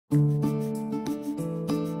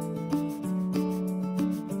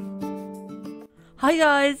Hi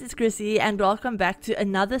guys, it's Chrissie and welcome back to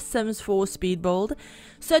another Sims 4 speed build.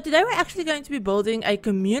 So today we're actually going to be building a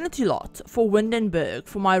community lot for Windenburg,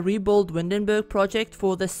 for my Rebuild Windenburg project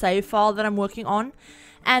for the save file that I'm working on.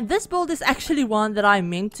 And this build is actually one that I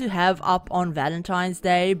meant to have up on Valentine's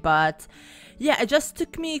Day, but yeah, it just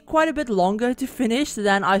took me quite a bit longer to finish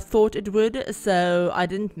than I thought it would, so I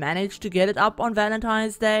didn't manage to get it up on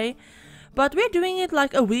Valentine's Day. But we're doing it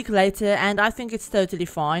like a week later, and I think it's totally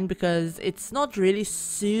fine because it's not really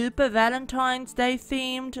super Valentine's Day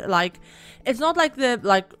themed. Like, it's not like the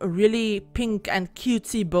really pink and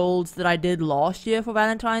cutesy builds that I did last year for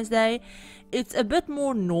Valentine's Day. It's a bit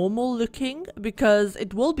more normal looking because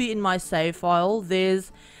it will be in my save file.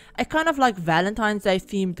 There's a kind of like Valentine's Day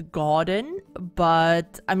themed garden,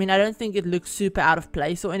 but I mean, I don't think it looks super out of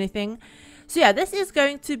place or anything. So yeah, this is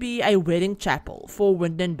going to be a wedding chapel for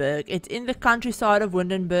Windenburg. It's in the countryside of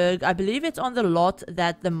Windenburg. I believe it's on the lot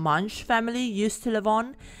that the Munch family used to live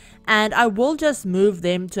on. And I will just move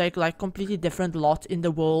them to a like completely different lot in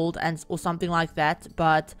the world or something like that.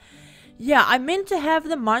 But yeah, I meant to have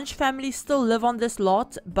the Munch family still live on this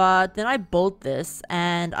lot. But then I built this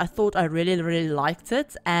and I thought I really liked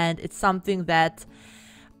it. And it's something that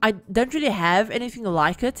I don't really have anything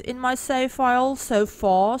like it in my save file so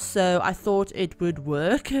far, so I thought it would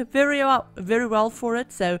work very well for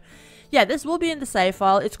it. So yeah, this will be in the save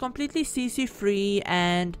file. It's completely CC free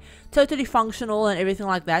and totally functional and everything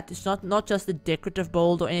like that. It's not just a decorative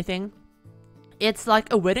build or anything. It's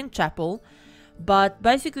like a wedding chapel, but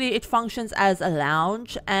basically it functions as a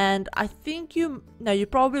lounge, and I think you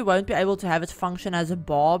probably won't be able to have it function as a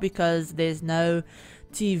bar because there's no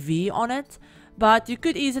TV on it. But you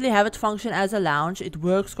could easily have it function as a lounge. It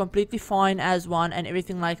works completely fine as one and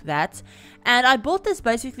everything like that. And I built this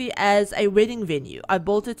basically as a wedding venue. I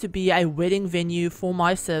built it to be a wedding venue for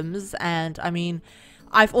my Sims. And I mean,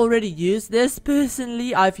 I've already used this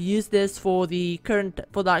personally. I've used this for the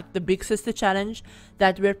Big Sister challenge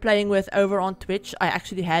that we're playing with over on Twitch. I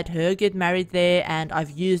actually had her get married there, and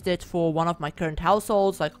I've used it for one of my current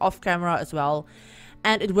households, like off camera as well.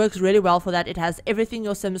 And it works really well for that. It has everything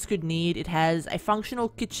your Sims could need. It has a functional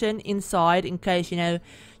kitchen inside in case,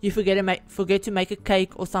 you forget to make a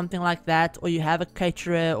cake or something like that, or you have a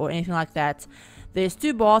caterer or anything like that. There's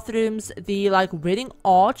 2 bathrooms. The wedding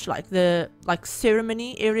arch, the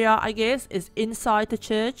ceremony area, I guess, is inside the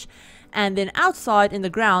church. And then outside in the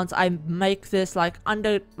grounds, I make this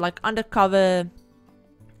undercover,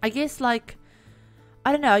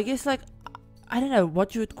 I don't know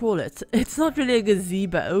what you would call it. It's not really a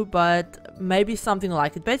gazebo, but maybe something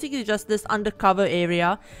like it. Basically just this undercover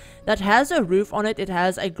area that has a roof on it. It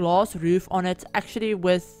has a glass roof on it, actually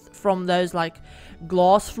from those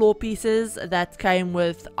glass floor pieces that came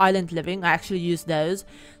with Island Living. I actually used those.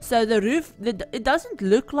 So the roof, it doesn't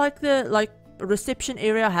look like the reception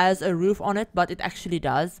area has a roof on it, but it actually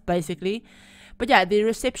does, basically. But yeah, the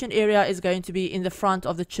reception area is going to be in the front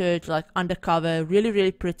of the church, undercover.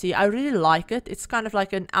 Really pretty. I really like it. It's kind of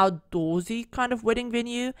like an outdoorsy kind of wedding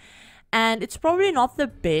venue. And it's probably not the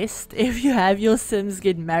best if you have your Sims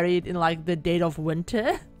get married in the dead of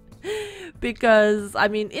winter. Because, I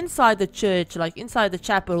mean, inside the church, inside the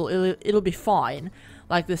chapel, it'll be fine.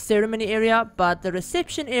 The ceremony area, but the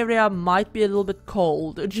reception area might be a little bit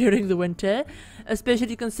cold during the winter,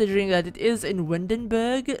 especially considering that it is in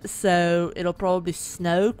Windenburg, so it'll probably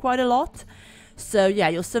snow quite a lot. So yeah,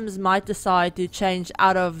 your Sims might decide to change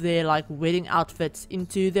out of their wedding outfits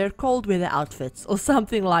into their cold weather outfits or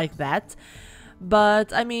something like that.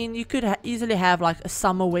 But I mean, you could easily have a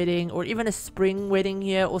summer wedding or even a spring wedding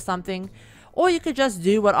here or something, or you could just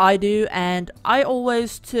do what I do, and I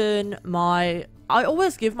always give my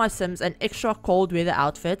Sims an extra cold weather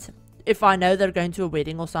outfit if I know they're going to a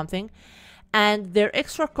wedding or something. And their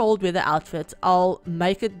extra cold weather outfit, I'll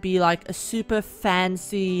make it be a super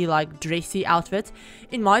fancy, dressy outfit.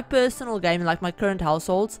 In my personal game, my current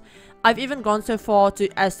households, I've even gone so far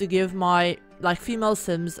as to give my female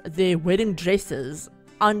Sims their wedding dresses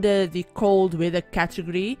under the cold weather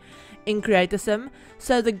category in Creator Sim.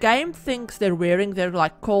 So the game thinks they're wearing their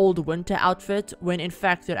cold winter outfit when in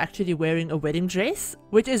fact they're actually wearing a wedding dress,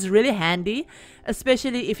 which is really handy,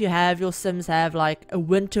 especially if you have your Sims have a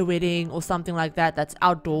winter wedding or something like that that's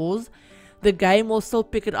outdoors. The game will still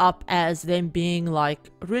pick it up as them being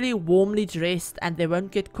really warmly dressed, and they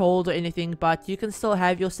won't get cold or anything, but you can still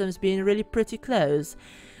have your Sims be in really pretty clothes.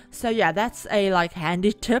 So yeah, that's a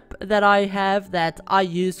handy tip that I have that I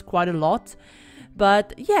use quite a lot.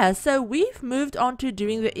 But yeah, so we've moved on to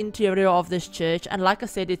doing the interior of this church, and like I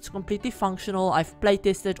said, it's completely functional. I've play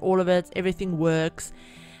tested all of it, everything works.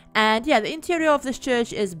 And yeah, the interior of this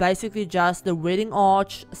church is basically just the wedding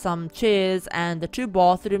arch, some chairs, and the 2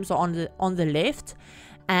 bathrooms are on the left,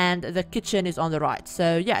 and the kitchen is on the right.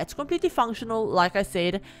 So yeah, it's completely functional. Like I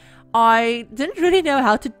said, I didn't really know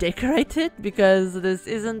how to decorate it because this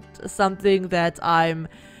isn't something that I'm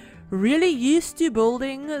really used to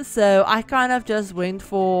building, so I kind of just went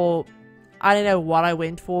for, I don't know what I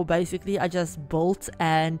went for. Basically, I just built,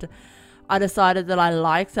 and I decided that I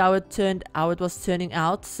liked how it was turning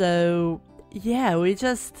out. So yeah,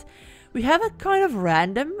 we have a kind of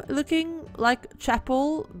random looking like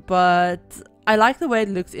chapel, but I like the way it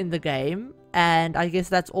looks in the game, and I guess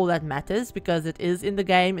that's all that matters because it is in the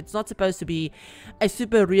game. It's not supposed to be a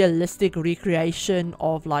super realistic recreation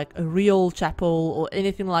of like a real chapel or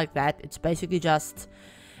anything like that. It's basically just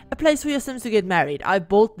a place for your Sims to get married. I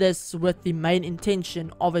built this with the main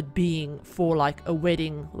intention of it being for like a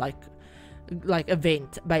wedding like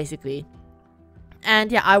event basically.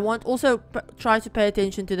 And yeah, I want also try to pay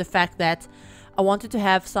attention to the fact that I wanted to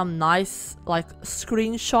have some nice like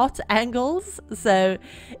screenshot angles. So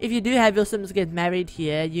if you do have your Sims get married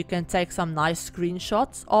here, you can take some nice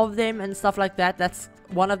screenshots of them and stuff like that. That's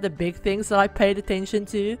one of the big things that I paid attention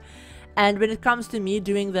to. And when it comes to me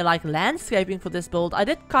doing the like landscaping for this build, I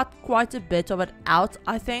did cut quite a bit of it out,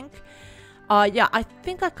 I think. Yeah, I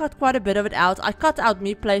think I cut quite a bit of it out. I cut out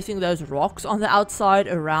me placing those rocks on the outside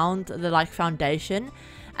around the like foundation.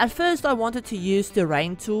 At first I wanted to use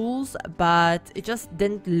terrain tools, but it just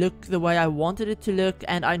didn't look the way I wanted it to look,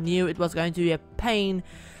 and I knew it was going to be a pain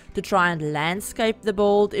to try and landscape the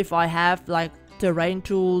build if I have like terrain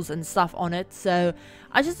tools and stuff on it. So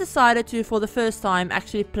I just decided to, for the first time,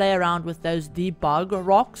 actually play around with those debug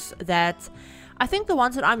rocks that I think the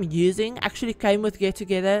ones that I'm using actually came with Get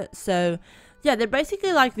Together. So yeah, they're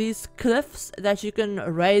basically like these cliffs that you can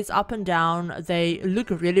raise up and down. They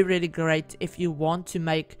look really, really great if you want to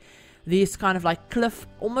make these kind of like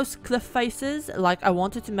almost cliff faces. Like I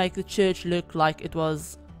wanted to make the church look like it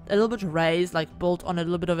was a little bit raised, like built on a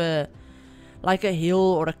little bit of a hill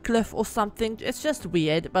or a cliff or something. It's just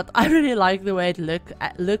weird, but I really like the way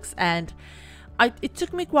it looks, and it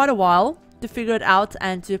took me quite a while to figure it out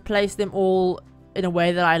and to place them all in a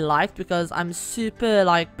way that I liked, because I'm super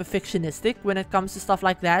like perfectionistic when it comes to stuff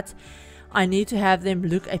like that. I need to have them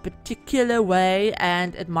look a particular way,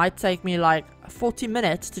 and it might take me like 40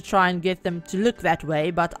 minutes to try and get them to look that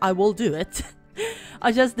way, but I will do it.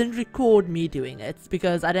 I just didn't record me doing it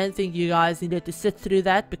because I don't think you guys needed to sit through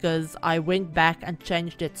that, because I went back and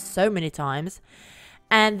changed it so many times.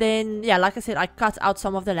 And then yeah, like I said, I cut out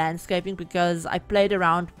some of the landscaping because I played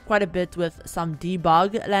around quite a bit with some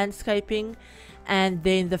debug landscaping. And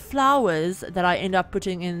then the flowers that I end up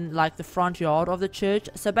putting in like the front yard of the church.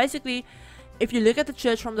 So basically, if you look at the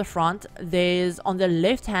church from the front, there's on the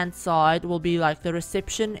left hand side will be like the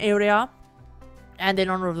reception area, and then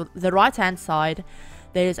on the right hand side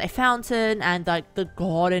there's a fountain and like the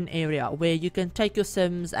garden area where you can take your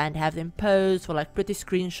Sims and have them pose for like pretty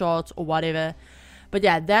screenshots or whatever. But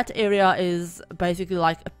yeah, that area is basically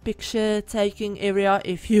like a picture taking area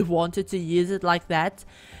if you wanted to use it like that.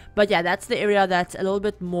 But yeah, that's the area that's a little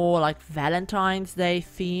bit more like Valentine's Day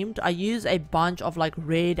themed. I use a bunch of like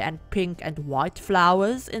red and pink and white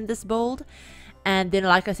flowers in this build. And then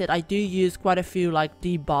like I said, I do use quite a few like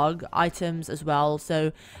debug items as well.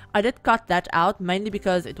 So I did cut that out mainly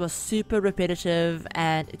because it was super repetitive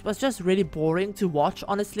and it was just really boring to watch,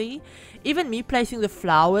 honestly. Even me placing the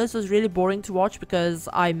flowers was really boring to watch because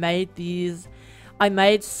I made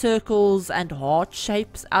circles and heart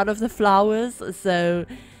shapes out of the flowers. So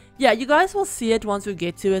yeah, you guys will see it once we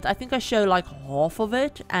get to it. I think I show like half of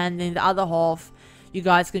it, and then the other half you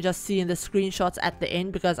guys can just see in the screenshots at the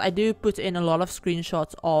end, because I do put in a lot of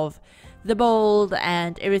screenshots of the build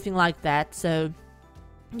and everything like that. So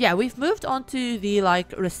yeah, we've moved on to the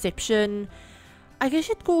like reception. I guess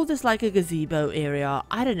you'd call this like a gazebo area.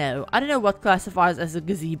 I don't know what classifies as a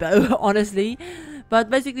gazebo honestly,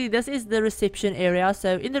 but basically this is the reception area.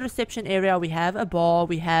 So in the reception area we have a bar,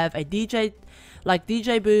 we have a DJ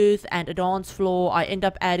booth and a dance floor. I end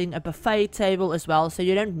up adding a buffet table as well, so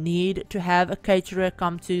you don't need to have a caterer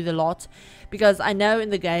come to the lot, because I know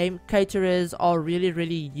in the game caterers are really,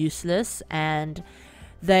 really useless and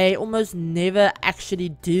they almost never actually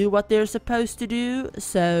do what they're supposed to do.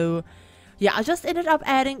 So yeah, I just ended up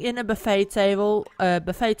adding in a buffet table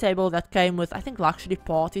that came with, I think, luxury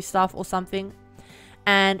party stuff or something.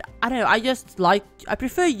 And I don't know, I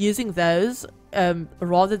prefer using those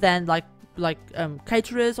rather than like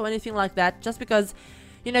caterers or anything like that, just because,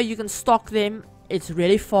 you know, you can stock them. It's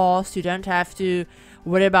really fast. You don't have to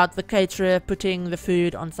worry about the caterer putting the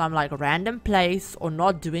food on some like random place or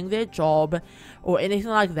not doing their job or anything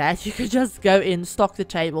like that. You could just go in, stock the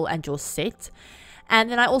table, and you're set. And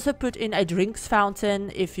then I also put in a drinks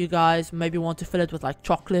fountain if you guys maybe want to fill it with like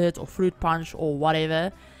chocolate or fruit punch or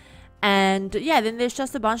whatever. And yeah, then there's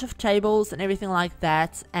just a bunch of tables and everything like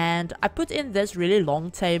that. And I put in this really long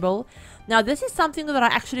table. Now this is something that I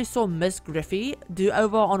actually saw Miss Griffey do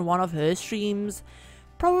over on one of her streams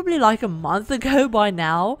probably like a month ago by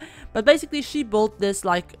now. But basically she built this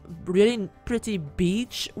like really pretty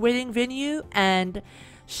beach wedding venue, and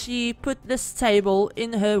she put this table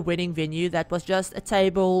in her wedding venue that was just a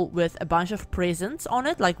table with a bunch of presents on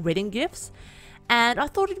it, like wedding gifts. And I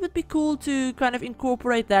thought it would be cool to kind of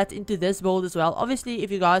incorporate that into this build as well. Obviously,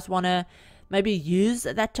 if you guys want to maybe use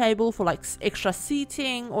that table for like extra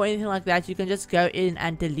seating or anything like that, you can just go in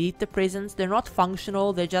and delete the presents. They're not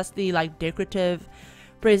functional. They're just the like decorative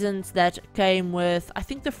presents that came with, I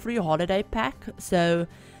think, the free holiday pack. So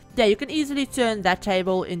yeah, you can easily turn that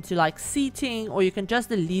table into like seating, or you can just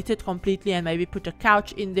delete it completely and maybe put a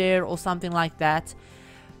couch in there or something like that.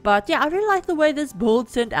 But yeah, I really like the way this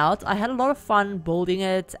build turned out. I had a lot of fun building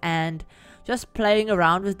it and just playing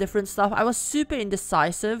around with different stuff. I was super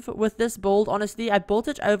indecisive with this build, honestly. I built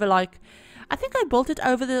it over like, I think I built it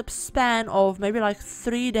over the span of maybe like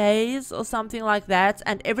 3 days or something like that.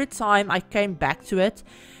 And every time I came back to it,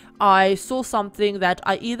 I saw something that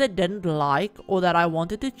I either didn't like or that I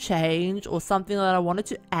wanted to change or something that I wanted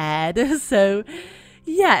to add. So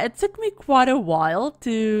yeah, it took me quite a while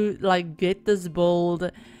to like get this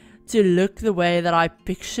build to look the way that I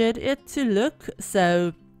pictured it to look.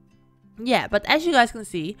 So yeah, but as you guys can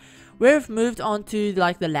see, we've moved on to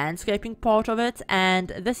like the landscaping part of it, and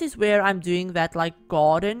this is where I'm doing that like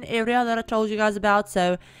garden area that I told you guys about.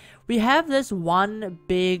 So we have this one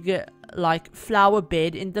big like flower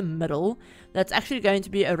bed in the middle that's actually going to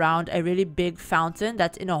be around a really big fountain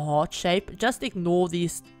that's in a heart shape. Just ignore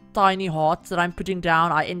these tiny hearts that I'm putting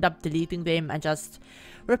down. I end up deleting them and just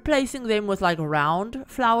replacing them with like round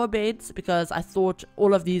flower beds, because I thought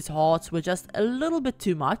all of these hearts were just a little bit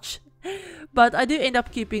too much. But I do end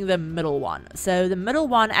up keeping the middle one. So the middle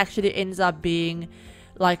one actually ends up being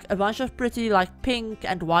like a bunch of pretty like pink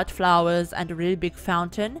and white flowers and a really big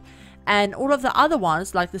fountain. And all of the other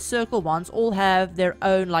ones, like the circle ones, all have their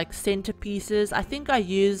own like centerpieces. I think I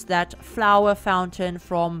used that flower fountain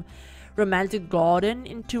from Romantic Garden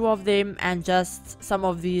in 2 of them, and just some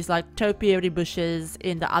of these like topiary bushes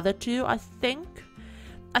in the other 2. I think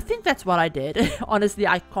that's what I did. Honestly,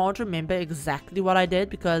 I can't remember exactly what I did,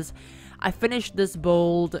 because I finished this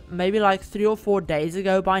build maybe like 3 or 4 days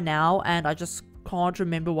ago by now, and I just can't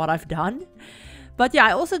remember what I've done. But yeah,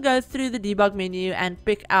 I also go through the debug menu and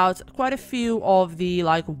pick out quite a few of the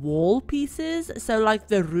like wall pieces. So like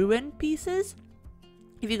the ruin pieces.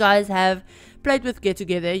 If you guys have played with Get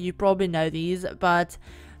Together, you probably know these, but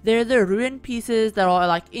they're the ruin pieces that are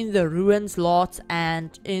like in the ruins lot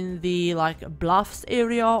and in the like bluffs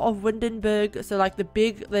area of Windenburg. So like the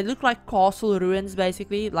big, they look like castle ruins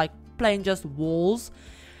basically, like plain just walls.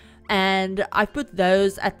 And I put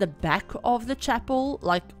those at the back of the chapel,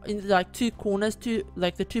 like in the like 2 corners,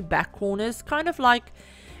 like the 2 back corners. Kind of like,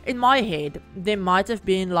 in my head, there might have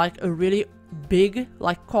been like a really big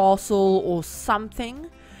like castle or something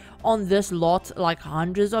on this lot like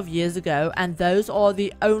hundreds of years ago, and those are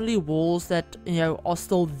the only walls that, you know, are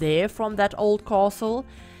still there from that old castle.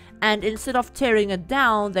 And instead of tearing it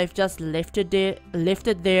down, they've just left it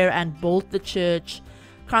there and built the church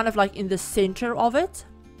kind of like in the center of it.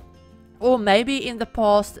 Or maybe in the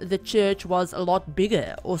past the church was a lot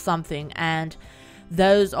bigger or something, and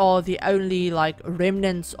those are the only like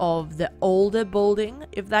remnants of the older building,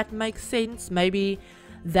 if that makes sense. Maybe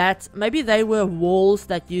they were walls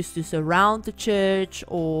that used to surround the church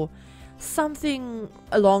or something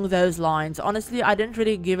along those lines. Honestly, I didn't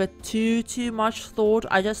really give it too much thought.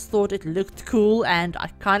 I just thought it looked cool and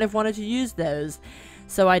I kind of wanted to use those,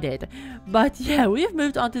 so I did. But yeah, we've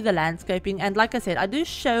moved on to the landscaping, and like I said, I do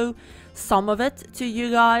show some of it to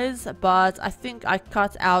you guys, but I think I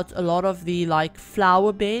cut out a lot of the like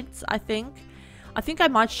flower beds. I think I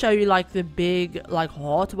might show you like the big like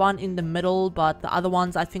heart one in the middle, but the other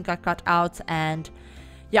ones I think I cut out. And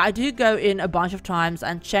yeah, I do go in a bunch of times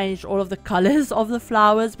and change all of the colors of the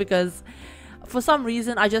flowers, because for some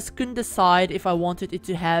reason I just couldn't decide if I wanted it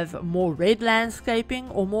to have more red landscaping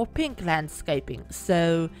or more pink landscaping.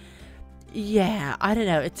 So yeah, I don't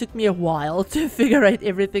know, it took me a while to figure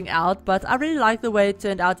everything out, but I really like the way it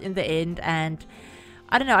turned out in the end. And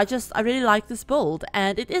I don't know, I really like this build,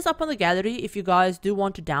 and it is up on the gallery if you guys do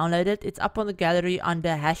want to download it. It's up on the gallery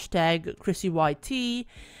under hashtag ChrissieYT,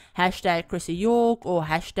 hashtag ChrissieYork or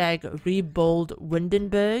hashtag rebuild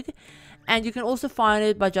Windenburg. And you can also find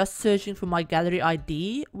it by just searching for my gallery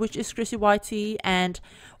ID, which is ChrissieYT, and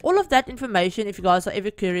all of that information, if you guys are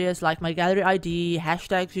ever curious, like my gallery ID,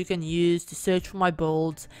 hashtags you can use to search for my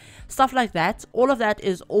builds, stuff like that, all of that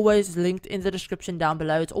is always linked in the description down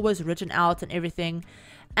below. It's always written out and everything.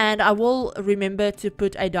 And I will remember to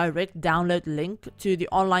put a direct download link to the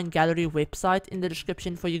online gallery website in the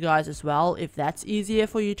description for you guys as well, if that's easier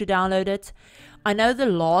for you to download it. I know the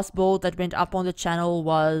last build that went up on the channel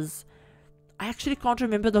was... I actually can't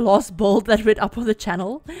remember the last build that went up on the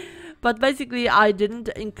channel, but basically I didn't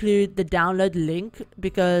include the download link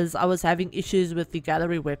because I was having issues with the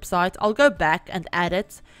gallery website. I'll go back and add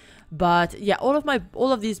it, but yeah,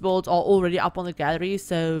 all of these builds are already up on the gallery.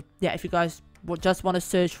 So yeah, if you guys just want to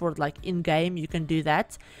search for it like in game, you can do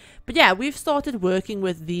that. But yeah, we've started working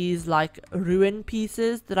with these like ruin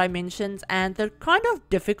pieces that I mentioned, and they're kind of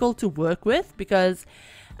difficult to work with because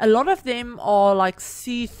a lot of them are like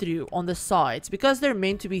see-through on the sides because they're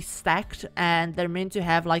meant to be stacked and they're meant to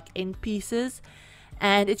have like end pieces.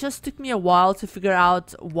 And it just took me a while to figure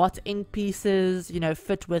out what end pieces, you know,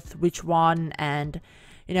 fit with which one, and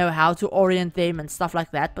you know, how to orient them and stuff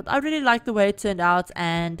like that. But I really like the way it turned out,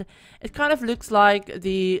 and it kind of looks like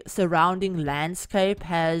the surrounding landscape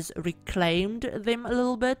has reclaimed them a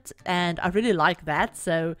little bit, and I really like that.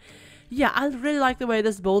 So yeah, I really like the way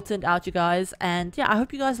this build turned out, you guys. And yeah, I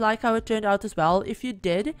hope you guys like how it turned out as well. If you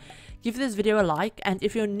did, give this video a like, and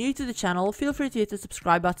if you're new to the channel, feel free to hit the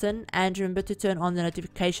subscribe button, and remember to turn on the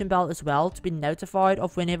notification bell as well to be notified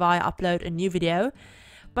of whenever I upload a new video.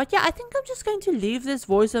 But yeah, I think I'm just going to leave this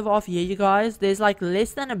voiceover off here, you guys. There's like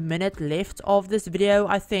less than a minute left of this video,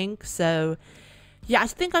 I think. So yeah, I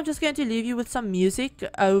think I'm just going to leave you with some music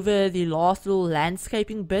over the last little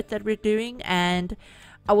landscaping bit that we're doing, and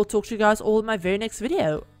I will talk to you guys all in my very next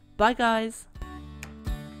video. Bye guys.